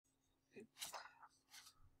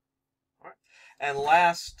And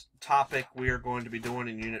last topic we are going to be doing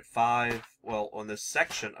in Unit 5, well, on this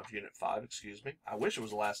section of Unit 5, excuse me. I wish it was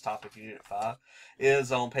the last topic in Unit 5,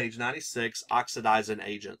 is on page 96, oxidizing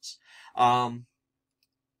agents. You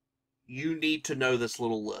need to know this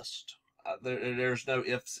little list. There's no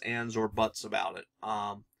ifs, ands, or buts about it.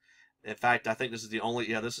 In fact, I think this is the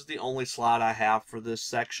only slide I have for this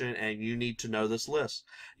section, and you need to know this list.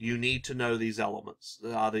 You need to know these elements,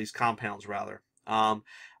 these compounds rather.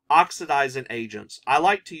 Oxidizing agents. I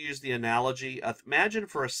like to use the analogy of, imagine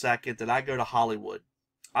for a second that I go to Hollywood.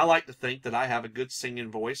 I like to think that I have a good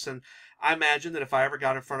singing voice, and I imagine that if I ever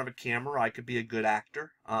got in front of a camera, I could be a good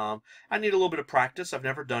actor. I need a little bit of practice. I've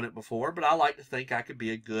never done it before, but I like to think I could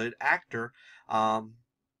be a good actor and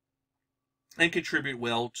contribute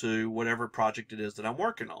well to whatever project it is that I'm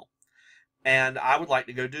working on. And I would like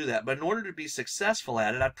to go do that. But in order to be successful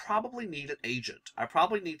at it, I'd probably need an agent. I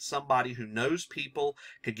probably need somebody who knows people,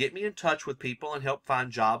 could get me in touch with people, and help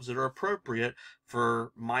find jobs that are appropriate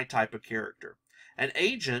for my type of character. An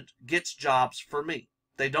agent gets jobs for me.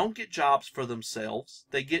 They don't get jobs for themselves.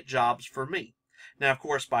 They get jobs for me. Now, of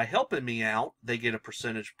course, by helping me out, they get a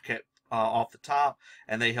percentage off the top,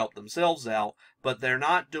 and they help themselves out. But they're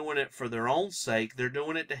not doing it for their own sake. They're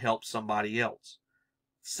doing it to help somebody else.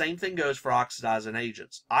 Same thing goes for oxidizing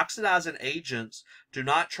agents. Oxidizing agents do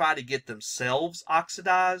not try to get themselves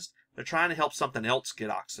oxidized. They're trying to help something else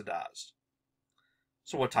get oxidized.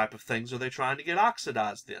 So what type of things are they trying to get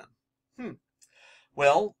oxidized then?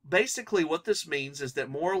 Well, basically what this means is that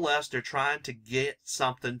more or less they're trying to get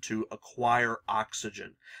something to acquire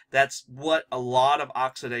oxygen. That's what a lot of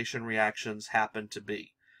oxidation reactions happen to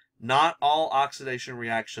be. Not all oxidation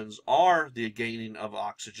reactions are the gaining of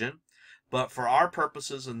oxygen, but for our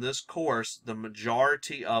purposes in this course, the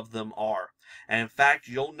majority of them are. And in fact,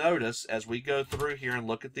 you'll notice as we go through here and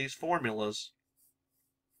look at these formulas,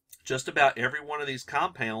 just about every one of these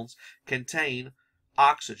compounds contain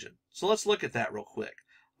oxygen. So let's look at that real quick.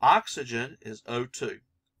 Oxygen is O2.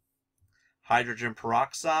 Hydrogen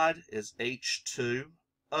peroxide is H2O2.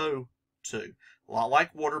 A lot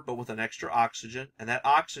like water, but with an extra oxygen. And that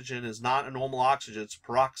oxygen is not a normal oxygen, it's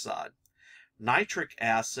peroxide. Nitric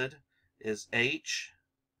acid is H,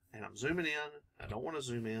 and I'm zooming in. I don't want to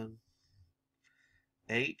zoom in.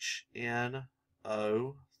 HNO3.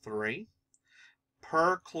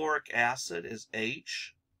 Perchloric acid is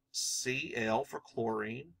HCl for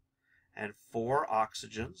chlorine and 4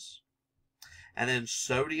 oxygens. And then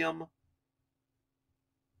sodium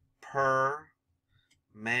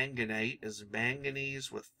permanganate is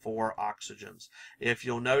manganese with 4 oxygens. If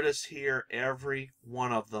you'll notice here, every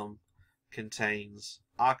one of them contains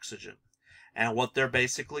oxygen. And what they're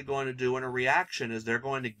basically going to do in a reaction is they're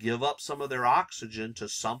going to give up some of their oxygen to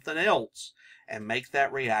something else and make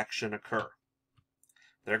that reaction occur.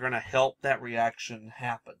 They're going to help that reaction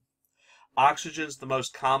happen. Oxygen is the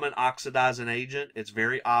most common oxidizing agent. It's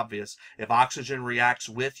very obvious. If oxygen reacts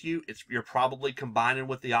with you, you're probably combining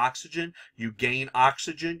with the oxygen. You gain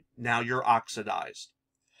oxygen, now you're oxidized.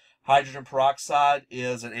 Hydrogen peroxide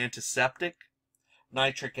is an antiseptic.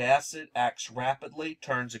 Nitric acid acts rapidly,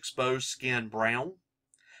 turns exposed skin brown.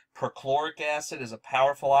 Perchloric acid is a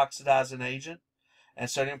powerful oxidizing agent. And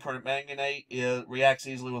sodium permanganate reacts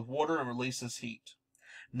easily with water and releases heat.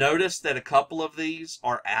 Notice that a couple of these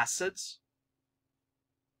are acids.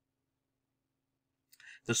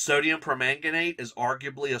 The sodium permanganate is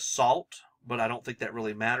arguably a salt, but I don't think that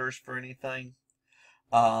really matters for anything.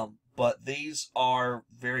 But these are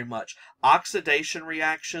very much. Oxidation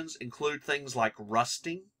reactions include things like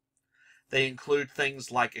rusting. They include things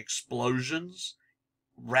like explosions.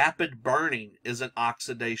 Rapid burning is an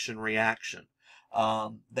oxidation reaction.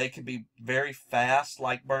 They can be very fast,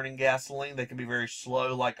 like burning gasoline. They can be very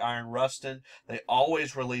slow, like iron rusting. They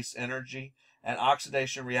always release energy. And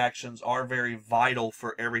oxidation reactions are very vital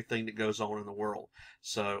for everything that goes on in the world.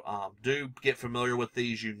 So do get familiar with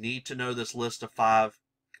these. You need to know this list of 5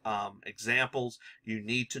 examples. You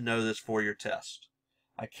need to know this for your test.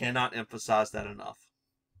 I cannot emphasize that enough.